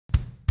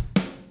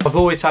I've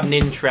always had an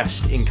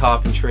interest in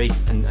carpentry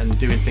and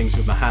doing things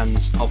with my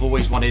hands. I've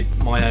always wanted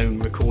my own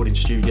recording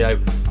studio.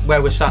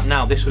 Where we're sat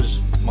now, this was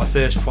my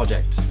first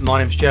project. My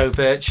name's Joe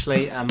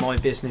Birchley and my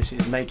business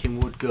is Making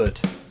Wood Good.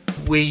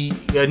 We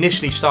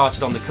initially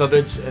started on the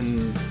cupboards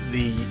and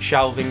the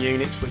shelving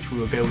units which we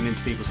were building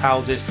into people's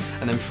houses,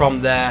 and then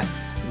from there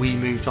we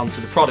moved on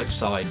to the product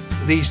side.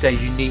 These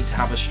days you need to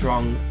have a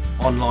strong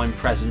online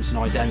presence and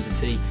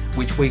identity,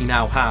 which we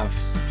now have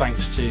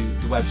thanks to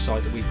the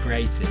website that we've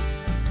created.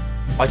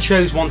 I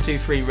chose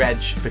 123 Reg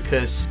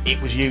because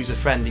it was user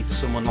friendly for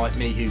someone like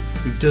me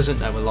who doesn't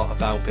know a lot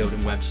about building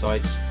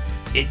websites.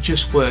 It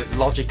just worked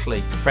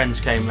logically. Friends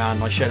came around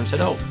and I showed them and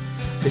said, oh,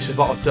 this is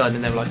what I've done,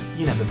 and they were like,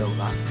 you never built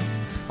that.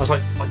 I was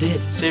like, I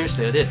did,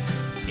 seriously I did.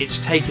 It's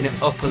taken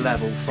it up a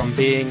level from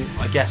being,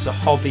 I guess, a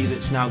hobby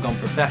that's now gone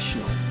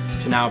professional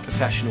to now a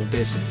professional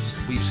business.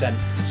 We've sent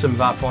some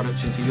of our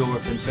products into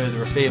Europe and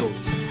further afield.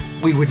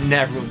 We would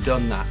never have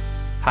done that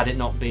had it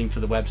not been for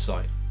the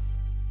website.